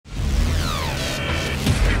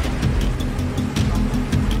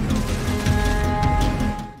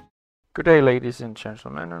Good day, ladies and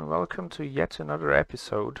gentlemen, and welcome to yet another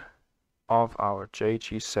episode of our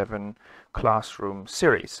JG7 classroom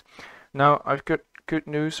series. Now, I've got good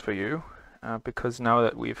news for you because now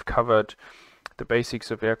that we've covered the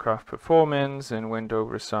basics of aircraft performance and went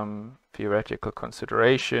over some theoretical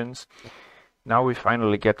considerations, now we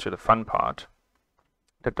finally get to the fun part,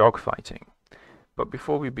 the dogfighting. But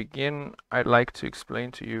before we begin, I'd like to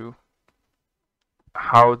explain to you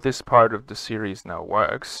how this part of the series now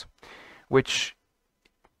works, which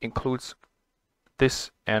includes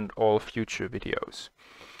this and all future videos.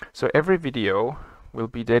 So every video will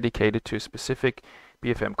be dedicated to a specific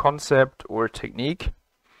BFM concept or technique,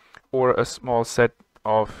 or a small set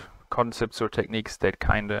of concepts or techniques that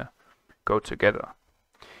kinda go together.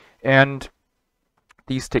 And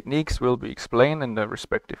these techniques will be explained in the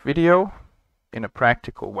respective video in a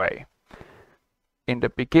practical way. In the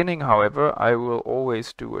beginning, however, I will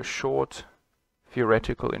always do a short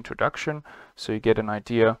theoretical introduction so you get an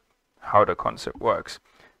idea how the concept works.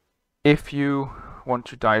 If you want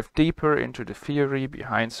to dive deeper into the theory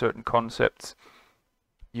behind certain concepts,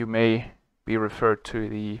 you may be referred to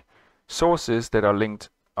the sources that are linked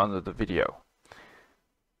under the video.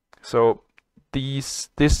 So this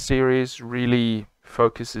series really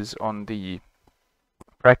focuses on the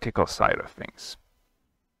practical side of things.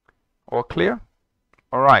 All clear?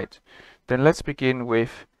 Alright, then let's begin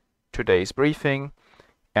with today's briefing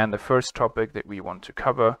and the first topic that we want to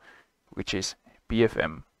cover, which is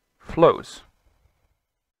BFM-Flows.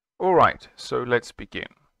 Alright, so let's begin.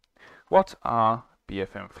 What are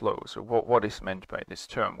BFM-Flows, or what is meant by this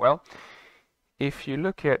term? Well, if you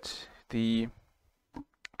look at the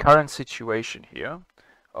current situation here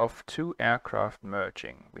of two aircraft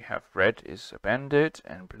merging, we have red is a bandit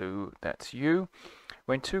and blue, that's you.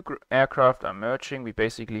 When two aircraft are merging, we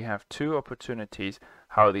basically have two opportunities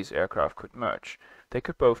how these aircraft could merge. They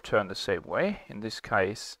could both turn the same way, in this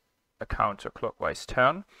case a counterclockwise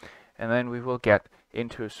turn, and then we will get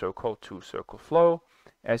into a so-called two-circle flow,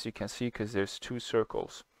 as you can see, because there's two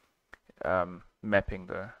circles mapping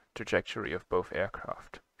the trajectory of both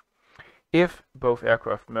aircraft. If both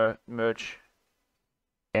aircraft merge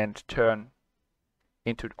and turn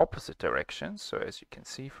into opposite directions, so as you can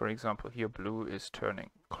see, for example, here blue is turning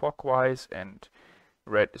clockwise and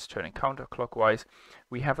red is turning counterclockwise,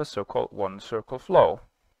 we have a so-called one-circle flow.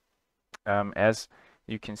 As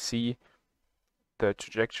you can see, the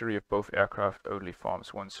trajectory of both aircraft only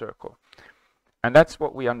forms one circle. And that's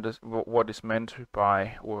what what is meant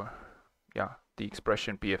by, the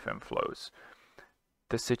expression BFM-Flows.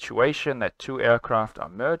 The situation that two aircraft are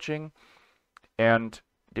merging, and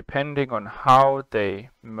depending on how they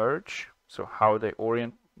merge, so how they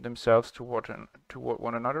orient themselves toward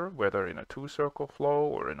one another, whether in a two-circle flow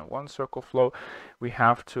or in a one-circle flow, we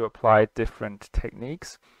have to apply different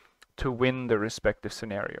techniques to win the respective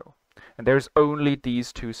scenario. And there's only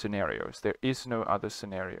these two scenarios. There is no other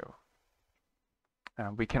scenario.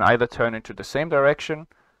 We can either turn into the same direction,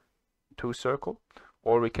 two-circle,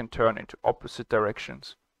 or we can turn into opposite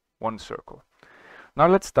directions, one-circle. Now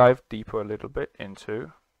let's dive deeper a little bit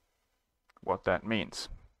into what that means.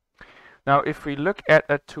 Now if we look at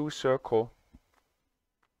a two-circle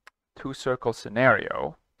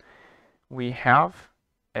scenario, we have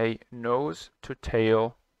a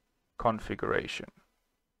nose-to-tail configuration.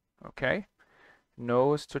 Okay?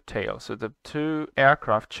 Nose to tail. So the two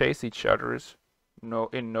aircraft chase each other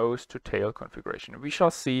in nose-to-tail configuration. We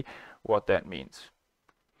shall see what that means.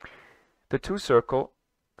 The two-circle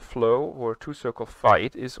flow or two-circle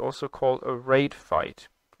fight is also called a rate fight,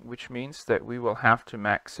 which means that we will have to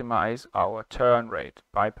maximize our turn rate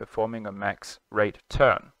by performing a max rate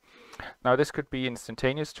turn. Now this could be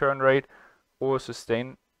instantaneous turn rate or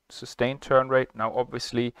sustained turn rate. Now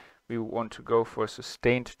obviously we want to go for a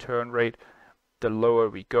sustained turn rate the lower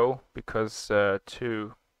we go, because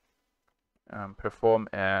to perform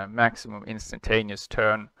a maximum instantaneous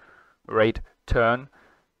turn rate turn,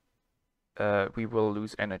 we will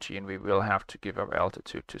lose energy and we will have to give up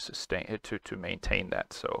altitude to maintain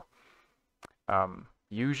that. So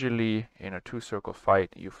usually in a two-circle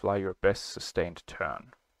fight you fly your best sustained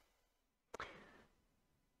turn.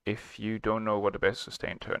 If you don't know what the best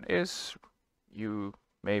sustained turn is, you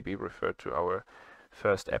may be referred to our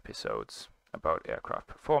first episodes about aircraft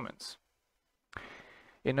performance.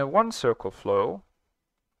 In a one-circle flow,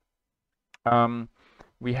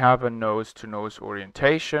 we have a nose-to-nose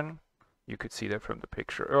orientation. You could see that from the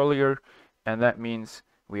picture earlier, and that means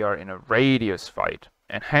we are in a radius fight,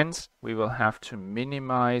 and hence we will have to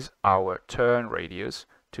minimize our turn radius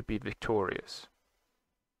to be victorious.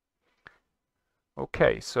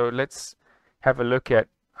 Okay, so let's have a look at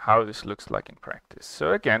how this looks like in practice.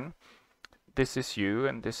 So again, this is you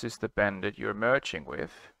and this is the bandit you're merging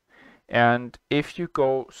with. And if you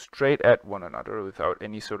go straight at one another without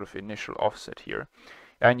any sort of initial offset here,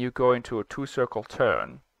 and you go into a two-circle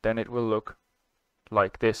turn, then it will look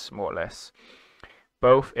like this, more or less.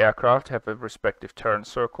 Both aircraft have a respective turn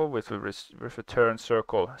circle with a turn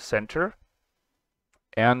circle center,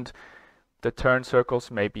 and the turn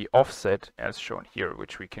circles may be offset as shown here,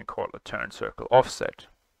 which we can call a turn circle offset.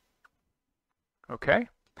 Okay?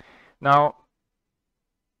 Now,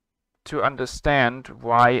 to understand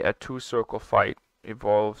why a two-circle fight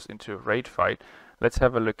evolves into a raid fight, let's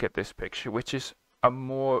have a look at this picture, which is a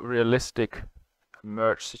more realistic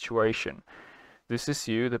merge situation. This is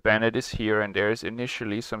you, the bandit is here, and there is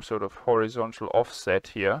initially some sort of horizontal offset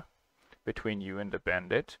here between you and the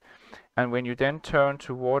bandit. And when you then turn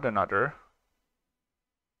toward another,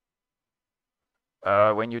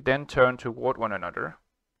 one another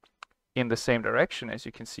in the same direction, as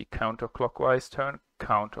you can see, counterclockwise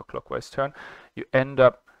turn, you end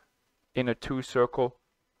up in a two-circle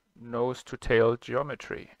nose-to-tail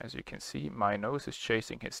geometry. As you can see, my nose is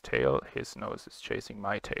chasing his tail, his nose is chasing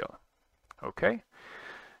my tail. Okay?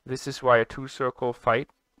 This is why a two-circle fight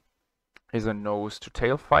is a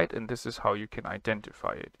nose-to-tail fight, and this is how you can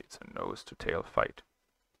identify it. It's a nose-to-tail fight.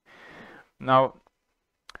 Now,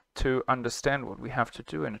 to understand what we have to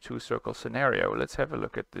do in a two-circle scenario, let's have a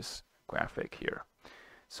look at this graphic here.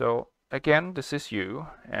 So again, this is you,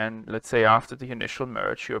 and let's say after the initial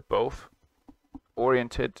merge, you're both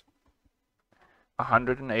oriented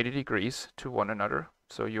 180 degrees to one another.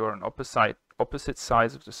 So you're on opposite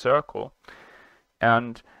sides of the circle,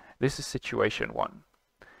 and this is situation one.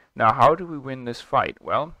 Now, how do we win this fight?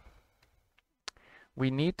 Well,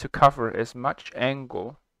 we need to cover as much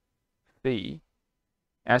angle phi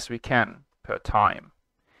as we can per time,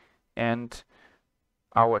 and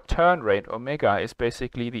our turn rate omega is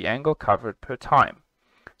basically the angle covered per time.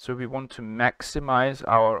 So we want to maximize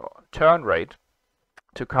our turn rate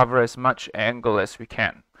to cover as much angle as we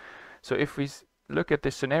can. So if we look at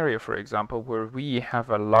this scenario, for example, where we have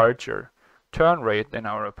a larger turn rate than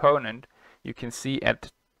our opponent, you can see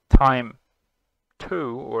at time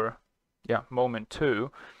 2, or moment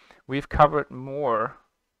 2, we've covered more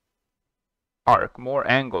arc, more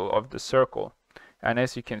angle of the circle. And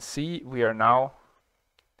as you can see, we are now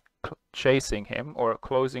chasing him or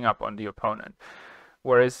closing up on the opponent.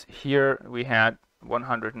 Whereas here we had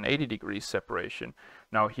 180 degrees separation.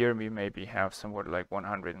 Now here we maybe have somewhat like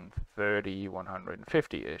 130,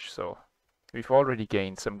 150-ish. So we've already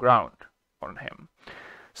gained some ground on him.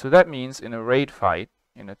 So that means in a raid fight,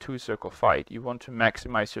 in a two-circle fight, you want to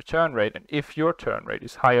maximize your turn rate, and if your turn rate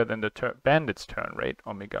is higher than the bandit's turn rate,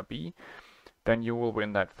 omega b, then you will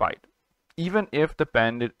win that fight. Even if the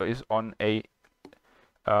bandit is on a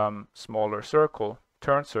smaller circle,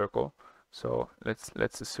 turn circle. So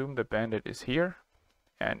let's assume the bandit is here,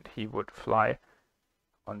 and he would fly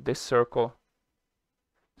on this circle.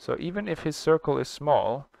 So even if his circle is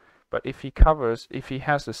small, but if he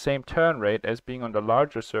has the same turn rate as being on the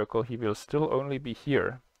larger circle, he will still only be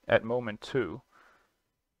here at moment 2,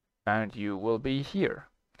 and you will be here.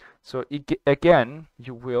 So again,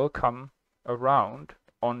 you will come around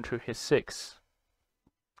onto his 6.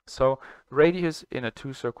 So radius in a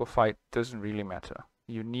two-circle fight doesn't really matter.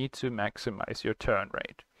 You need to maximize your turn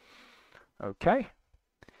rate. Okay.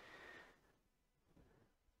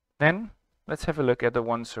 Then let's have a look at the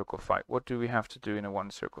one-circle fight. What do we have to do in a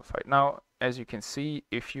one-circle fight? Now, as you can see,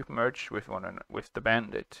 if you merge with the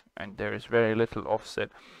bandit and there is very little offset,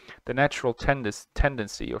 the natural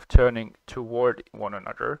tendency of turning toward one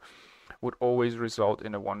another would always result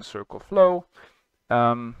in a one-circle flow.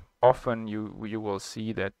 Often you will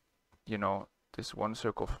see that, you know, this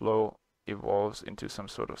one-circle flow evolves into some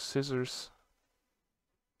sort of scissors.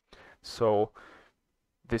 So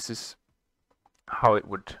this is how it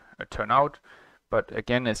would turn out. But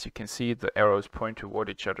again, as you can see, the arrows point toward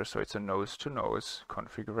each other, so it's a nose-to-nose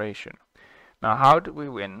configuration. Now, how do we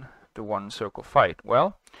win the one-circle fight?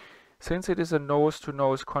 Well, since it is a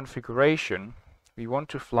nose-to-nose configuration, we want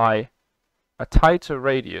to fly a tighter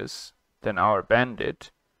radius than our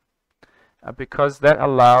bandit, because that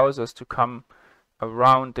allows us to come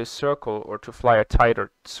around this circle, or to fly a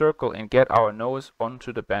tighter circle and get our nose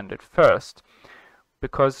onto the bandit first.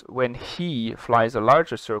 Because when he flies a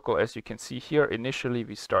larger circle, as you can see here, initially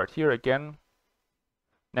we start here again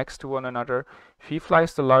next to one another. If he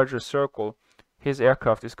flies the larger circle, his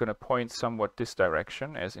aircraft is going to point somewhat this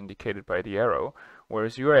direction, as indicated by the arrow,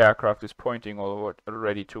 whereas your aircraft is pointing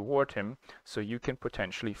already toward him, so you can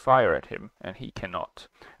potentially fire at him and he cannot.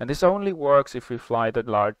 And this only works if we fly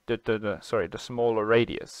the smaller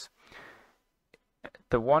radius.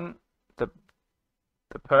 The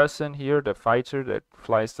the person here, the fighter that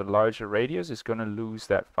flies the larger radius, is going to lose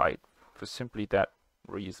that fight for simply that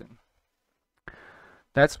reason.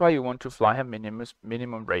 That's why you want to fly a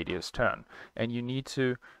minimum radius turn, and you need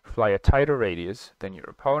to fly a tighter radius than your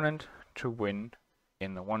opponent to win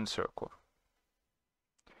in the one circle.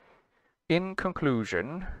 In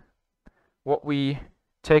conclusion, what we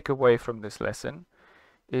take away from this lesson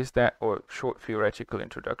is that, or short theoretical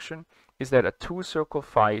introduction, is that a two-circle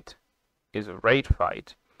fight is a rate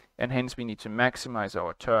fight, and hence we need to maximize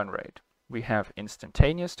our turn rate. We have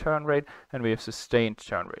instantaneous turn rate and we have sustained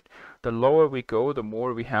turn rate. The lower we go, the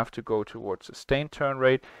more we have to go towards sustained turn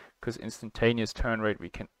rate, because instantaneous turn rate we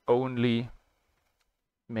can only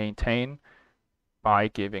maintain by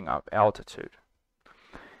giving up altitude.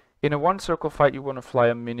 In a one circle fight, you want to fly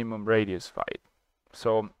a minimum radius fight.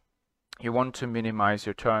 So you want to minimize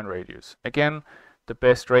your turn radius. Again, the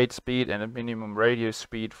best rate speed and a minimum radius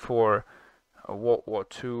speed for a World War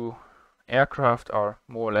II aircraft are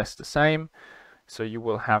more or less the same, so you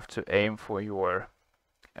will have to aim for your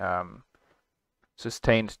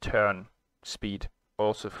sustained turn speed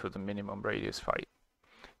also for the minimum radius fight.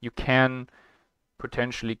 You can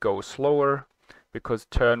potentially go slower because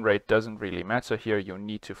turn rate doesn't really matter here. You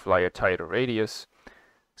need to fly a tighter radius,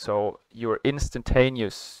 so your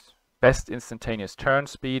best instantaneous turn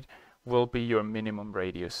speed will be your minimum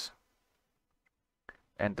radius,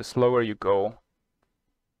 and the slower you go,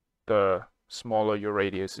 the smaller your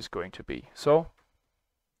radius is going to be. So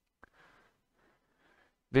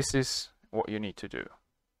this is what you need to do.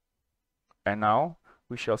 And now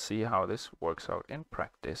we shall see how this works out in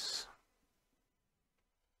practice.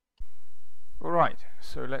 Alright,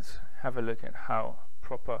 so let's have a look at how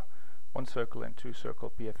proper one circle and two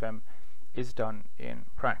circle BFM is done in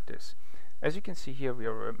practice. As you can see here, we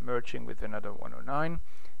are merging with another 109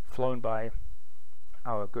 flown by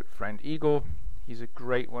our good friend Eagle. He's a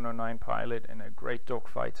great 109 pilot and a great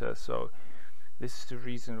dogfighter, so this is the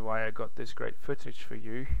reason why I got this great footage for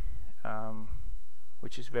you,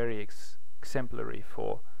 which is very exemplary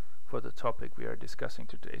for the topic we are discussing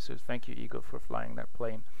today. So thank you, Eagle, for flying that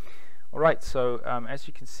plane. Alright, so as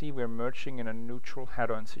you can see, we're merging in a neutral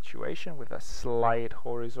head-on situation with a slight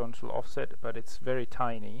horizontal offset, but it's very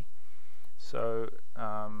tiny. So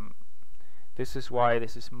this is why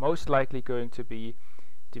this is most likely going to be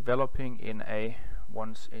developing into a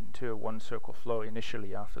one circle flow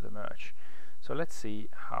initially after the merge. So let's see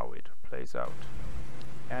how it plays out.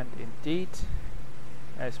 And indeed,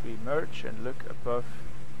 as we merge and look above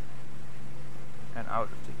and out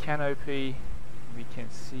of the canopy, we can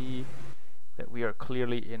see that we are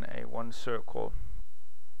clearly in a one circle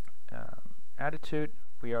attitude.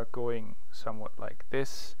 We are going somewhat like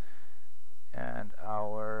this, and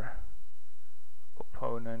our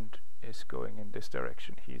opponent is going in this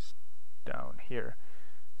direction. He's down here,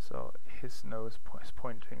 so his nose is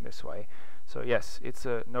pointing this way. So yes, it's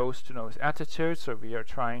a nose-to-nose attitude, so we are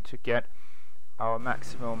trying to get our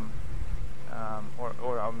maximum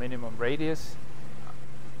or our minimum radius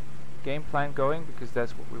game plan going, because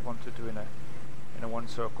that's what we want to do in a one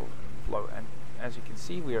circle flow. And as you can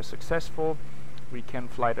see, we are successful. We can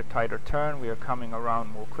fly the tighter turn. We are coming around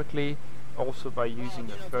more quickly. Also, by using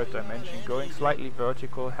the third dimension, going slightly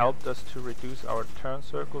vertical helped us to reduce our turn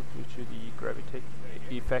circle due to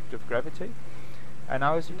the effect of gravity. And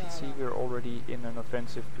now, as you can see, we're already in an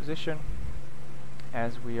offensive position,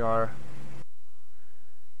 as we are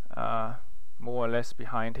more or less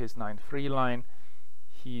behind his 9-3 line.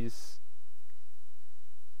 His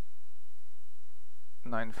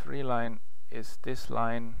 9-3 line is this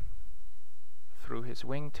line through his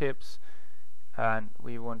wingtips, and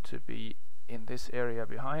we want to be in this area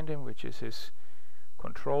behind him, which is his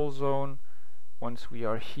control zone. Once we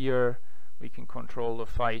are here, we can control the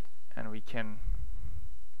fight, and we can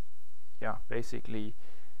basically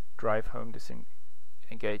drive home this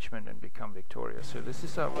engagement and become victorious. So this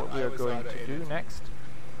is what we are going to do next.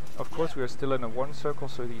 Of course, we are still in a one circle,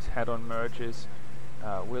 so these head-on merges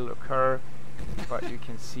will occur, but you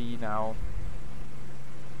can see now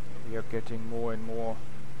we are getting more and more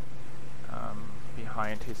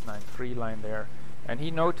behind his 9-3 line there, and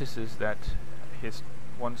he notices that his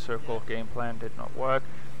one circle game plan did not work.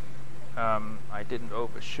 I didn't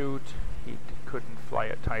overshoot, he couldn't fly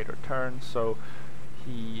a tighter turn, so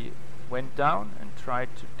he went down and tried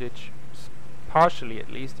to ditch, partially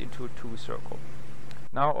at least, into a two circle.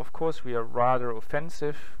 Now of course we are rather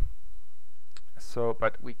offensive,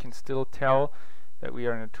 but we can still tell that we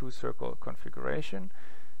are in a two circle configuration.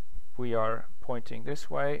 We are pointing this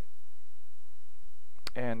way,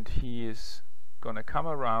 and he is gonna come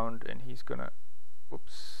around, and he's gonna,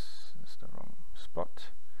 oops, that's the wrong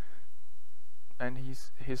spot, and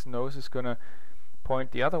his nose is gonna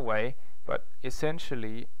point the other way, but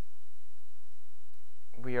essentially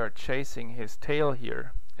we are chasing his tail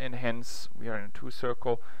here, and hence we are in a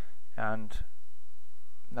 2-circle, and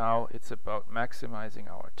now it's about maximizing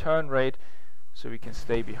our turn rate so we can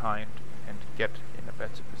stay behind and get in a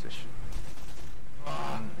better position.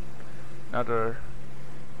 Another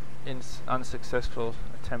unsuccessful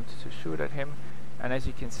attempt to shoot at him, and as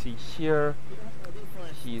you can see here,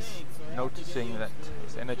 he's noticing that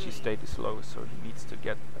his energy state is low, so he needs to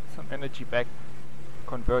get some energy back,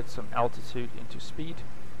 convert some altitude into speed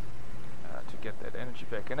to get that energy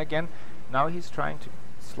back. And again, now he's trying to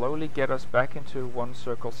slowly get us back into a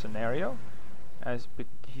 1-circle scenario, as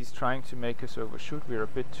he's trying to make us overshoot. We're a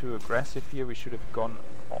bit too aggressive here. We should have gone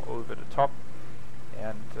over the top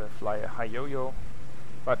and fly a high yo-yo,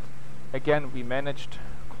 but again we managed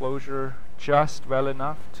closure just well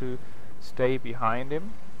enough to stay behind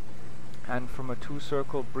him, and from a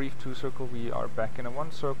 2-circle, brief 2-circle, we are back in a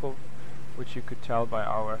 1-circle, which you could tell by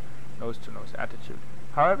our nose-to-nose attitude.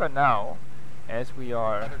 However, now as we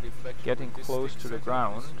are getting close to the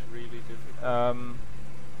ground,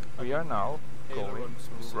 we are now going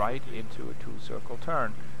right into a 2-circle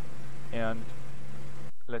turn, and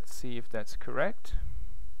let's see if that's correct.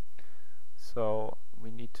 So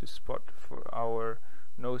we need to spot for our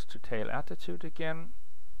nose to tail attitude again,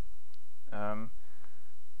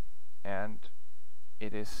 and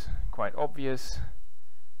it is quite obvious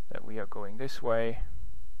that we are going this way,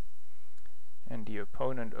 and the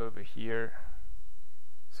opponent over here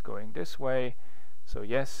is going this way. So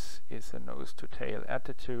yes, it's a nose to tail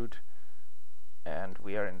attitude, and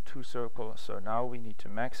we are in a 2-circle, so now we need to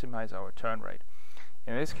maximize our turn rate.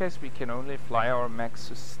 In this case we can only fly our max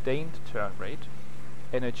sustained turn rate,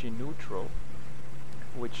 energy neutral,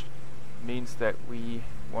 which means that we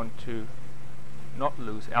want to not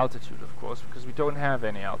lose altitude, of course, because we don't have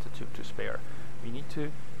any altitude to spare. We need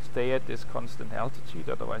to stay at this constant altitude,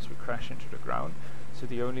 otherwise we crash into the ground. So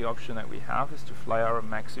the only option that we have is to fly our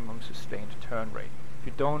maximum sustained turn rate. If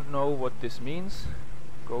you don't know what this means,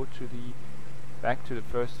 go to back to the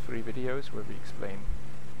first 3 videos where we explain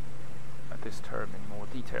this term in more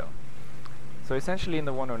detail. So essentially in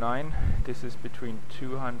the 109, this is between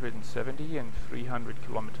 270 and 300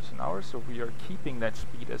 kilometers an hour, so we are keeping that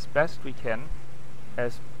speed as best we can,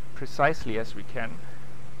 as precisely as we can,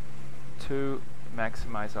 to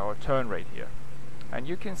maximize our turn rate here. And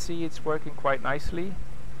you can see it's working quite nicely.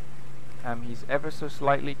 He's ever so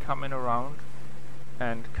slightly coming around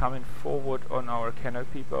and coming forward on our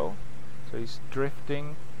canopy bow, so he's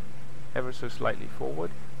drifting ever so slightly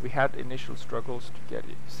forward. We had initial struggles to get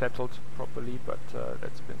it settled properly, but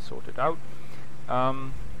that's been sorted out.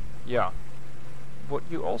 Yeah. What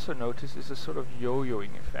you also notice is a sort of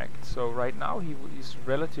yo-yoing effect. So right now he's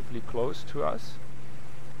relatively close to us,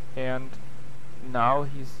 and now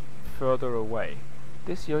he's further away.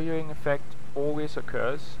 This yo-yoing effect always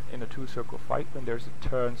occurs in a 2-circle fight when there's a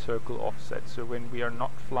turn-circle offset. So when we are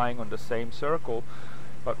not flying on the same circle,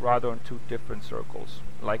 but rather on 2 different circles,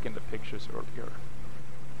 like in the pictures earlier,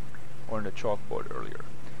 or in the chalkboard earlier.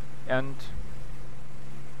 And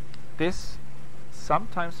this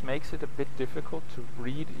sometimes makes it a bit difficult to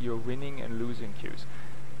read your winning and losing cues.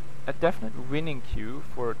 A definite winning cue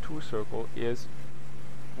for a 2-circle is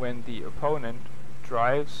when the opponent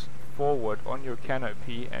drives forward on your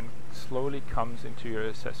canopy and slowly comes into your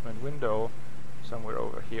assessment window somewhere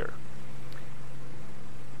over here.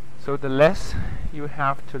 So the less you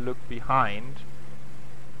have to look behind,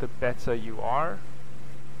 the better you are,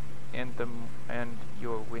 and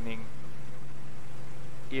you're winning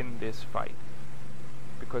in this fight,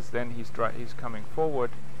 because then he's coming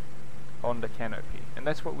forward on the canopy, and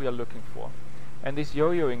that's what we are looking for. And this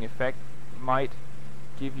yo-yoing effect might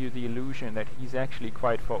give you the illusion that he's actually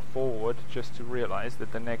quite far forward, just to realize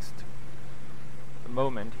that the next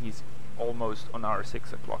moment he's almost on our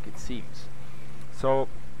 6 o'clock, it seems. So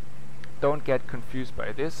don't get confused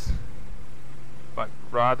by this, but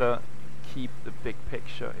rather keep the big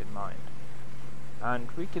picture in mind.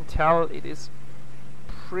 And we can tell it is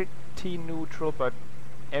pretty neutral, but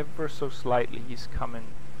ever so slightly he's coming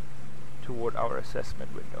toward our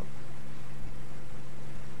assessment window.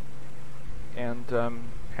 And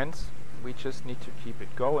hence we just need to keep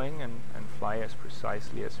it going and fly as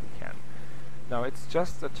precisely as we can. Now it's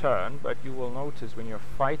just a turn, but you will notice when you're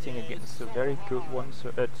fighting against a very good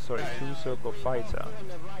 2-circle fighter,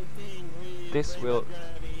 this will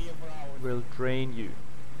drain you.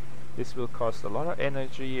 This will cost a lot of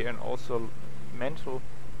energy, and also mental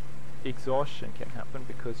exhaustion can happen,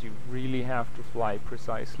 because you really have to fly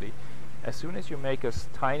precisely. As soon as you make a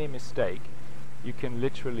tiny mistake, you can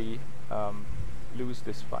literally lose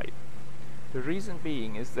this fight. The reason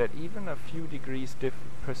being is that even a few degrees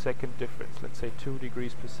per second difference, let's say 2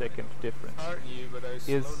 degrees per second difference,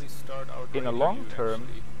 is in a long term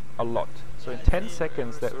a lot. So in 10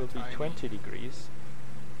 seconds that will be 20 degrees.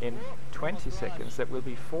 In 20 seconds that will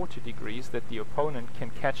be 40 degrees that the opponent can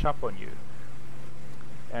catch up on you.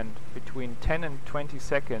 And between 10 and 20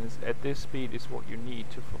 seconds at this speed is what you need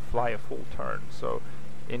to fly a full turn. So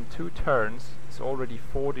in 2 turns it's already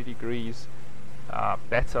 40 degrees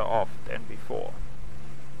better off than before.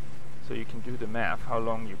 So you can do the math how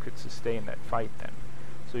long you could sustain that fight then.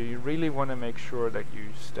 So you really want to make sure that you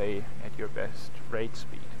stay at your best rate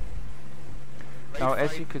speed. Now,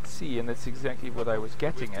 as you could see, and that's exactly what I was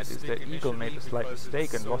getting at, is that Eagle made a slight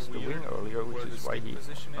mistake and lost the wing earlier, which is why he,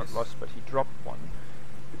 not lost, but he dropped one,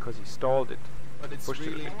 because he stalled it, pushed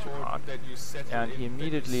it a bit too hard, and he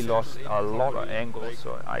immediately lost a lot of angle,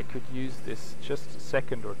 so I could use this just a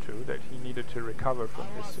second or two that he needed to recover from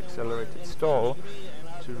this accelerated stall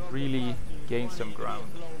to really gain some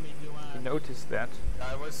ground. He noticed that,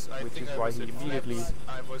 which is why he immediately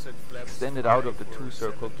extended out of the 2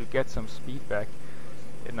 circle to get some speed back,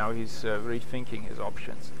 and now he's rethinking his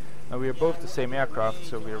options. Now we are both the same aircraft,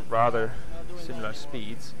 so we're rather similar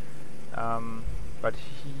speeds, but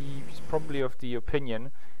he's probably of the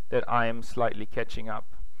opinion that I am slightly catching up,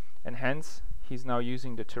 and hence he's now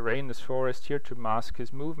using the terrain, this forest here, to mask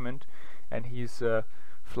his movement, and he's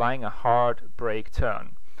flying a hard brake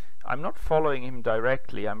turn. I'm not following him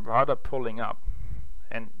directly, I'm rather pulling up,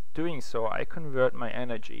 and doing so I convert my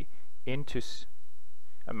energy into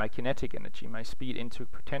my kinetic energy, my speed, into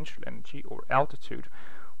potential energy or altitude,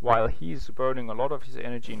 while he's burning a lot of his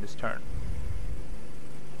energy in this turn.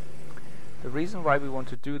 The reason why we want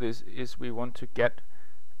to do this is we want to get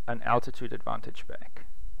an altitude advantage back.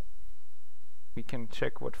 We can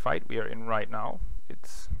check what fight we are in right now.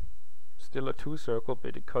 It's still a 2 circle,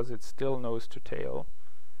 but because it's still nose to tail.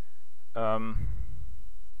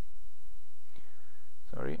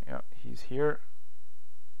 Sorry, yeah, he's here,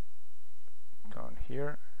 down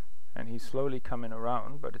here, and he's slowly coming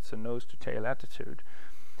around, but it's a nose to tail attitude.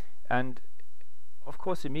 And of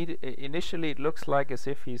course initially it looks like as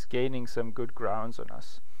if he's gaining some good grounds on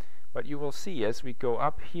us, but you will see as we go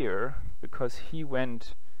up here, because he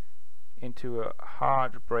went into a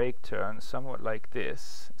hard brake turn somewhat like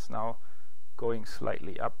this, it's now going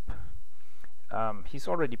slightly up. He's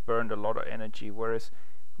already burned a lot of energy, whereas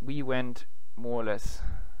we went more or less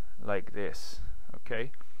like this.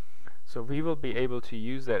 Okay, so we will be able to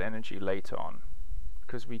use that energy later on,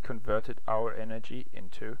 because we converted our energy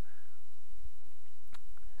into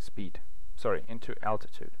speed, sorry, into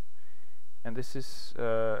altitude, and this is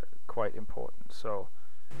quite important. So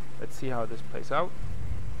let's see how this plays out.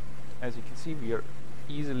 As you can see, we are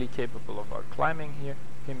easily capable of outclimbing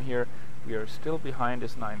him here. We are still behind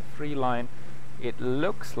this 9-3 line. It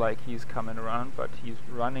looks like he's coming around, but he's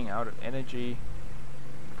running out of energy,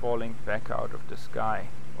 falling back out of the sky,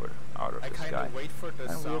 or out of the sky.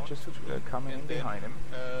 And we're just coming in behind him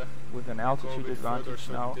with an altitude advantage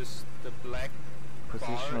now,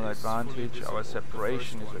 positional advantage. Our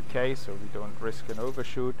separation is okay, so we don't risk an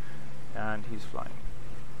overshoot, and he's flying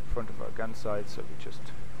in front of our gun sight, so we just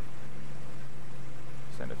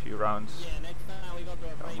send a few rounds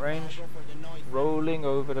down range, rolling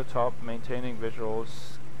over the top, maintaining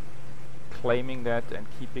visuals, claiming that and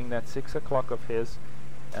keeping that 6 o'clock of his,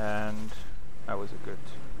 and that was a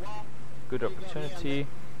good opportunity,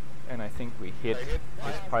 and I think we hit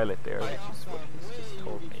his pilot there, which is what he's just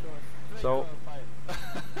told me. So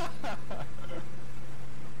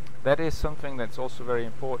that is something that's also very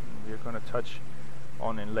important we're going to touch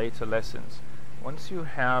on in later lessons. Once you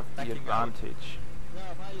have the advantage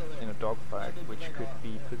in a dogfight, which could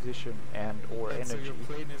be position and or energy,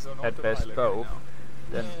 at best both,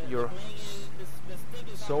 then your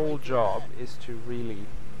sole job is to really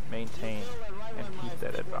maintain and keep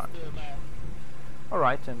that advantage.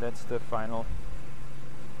 Alright, and that's the final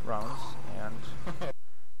rounds, and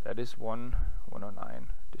that is 109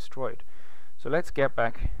 destroyed. So let's get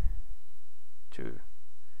back to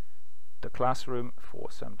the classroom for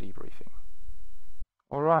some debriefing.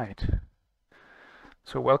 Alright,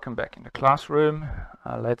 so welcome back in the classroom.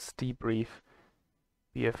 Let's debrief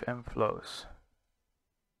BFM-Flows.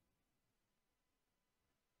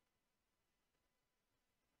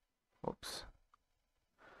 Oops.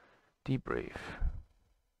 Debrief.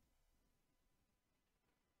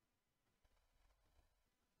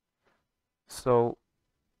 So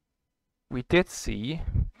we did see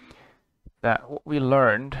that what we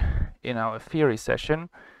learned in our theory session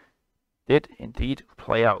did indeed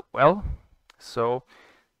play out well. So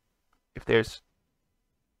if there's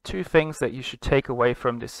two things that you should take away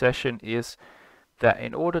from this session is that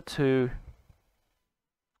in order to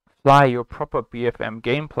fly your proper BFM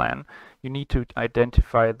game plan, you need to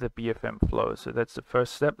identify the BFM flow. So that's the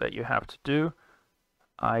first step that you have to do.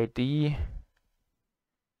 ID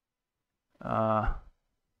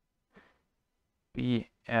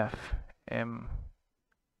BFM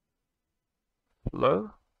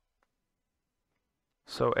flow.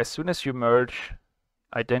 So as soon as you merge,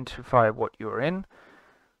 identify what you're in.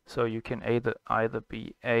 So you can either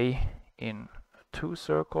be A in a 2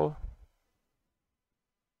 circle.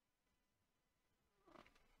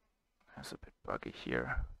 That's a bit buggy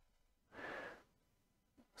here.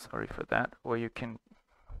 Sorry for that. Or you can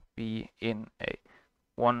be in a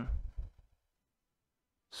 1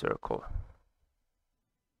 circle.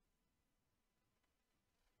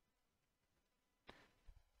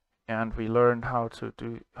 And we learned how to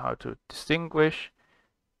distinguish.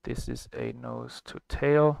 This is a nose to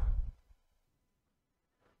tail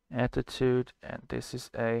attitude, and this is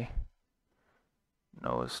a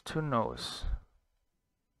nose to nose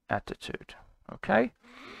attitude. Okay?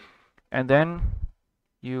 And then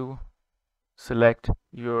you select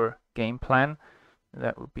your game plan.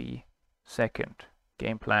 That would be second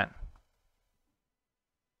game plan.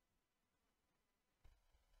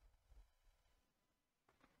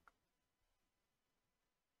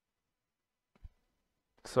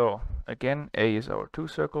 So again, A is our 2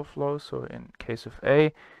 circle flow. So in case of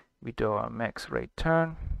A, we do our max rate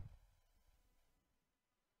turn.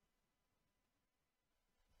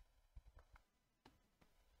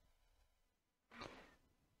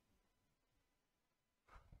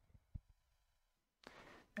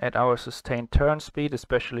 At our sustained turn speed,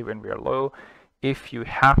 especially when we are low, if you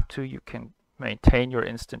have to, you can maintain your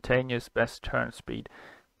instantaneous best turn speed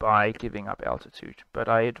by giving up altitude. But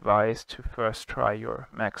I advise to first try your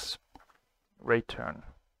max rate turn,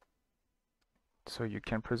 so you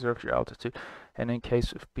can preserve your altitude. And in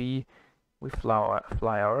case of B, we fly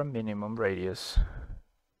our minimum radius.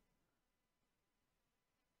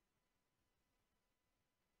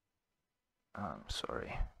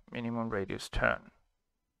 Minimum radius turn.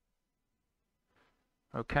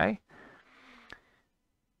 Okay,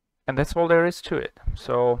 and that's all there is to it.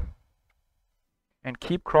 So, and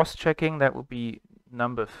keep cross-checking. That will be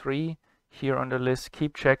number 3 here on the list.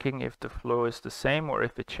 Keep checking if the flow is the same or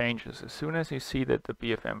if it changes. As soon as you see that the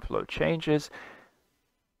BFM flow changes,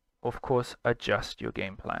 of course, adjust your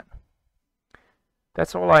game plan.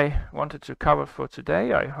 That's all I wanted to cover for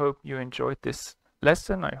today. I hope you enjoyed this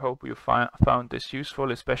lesson. I hope you found this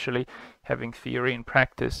useful, especially having theory and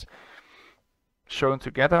practice shown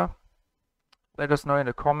together. Let us know in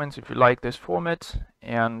the comments if you like this format,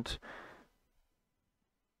 and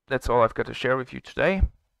that's all I've got to share with you today.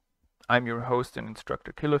 I'm your host and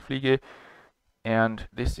instructor Killerfliege, and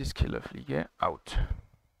this is Killerfliege out.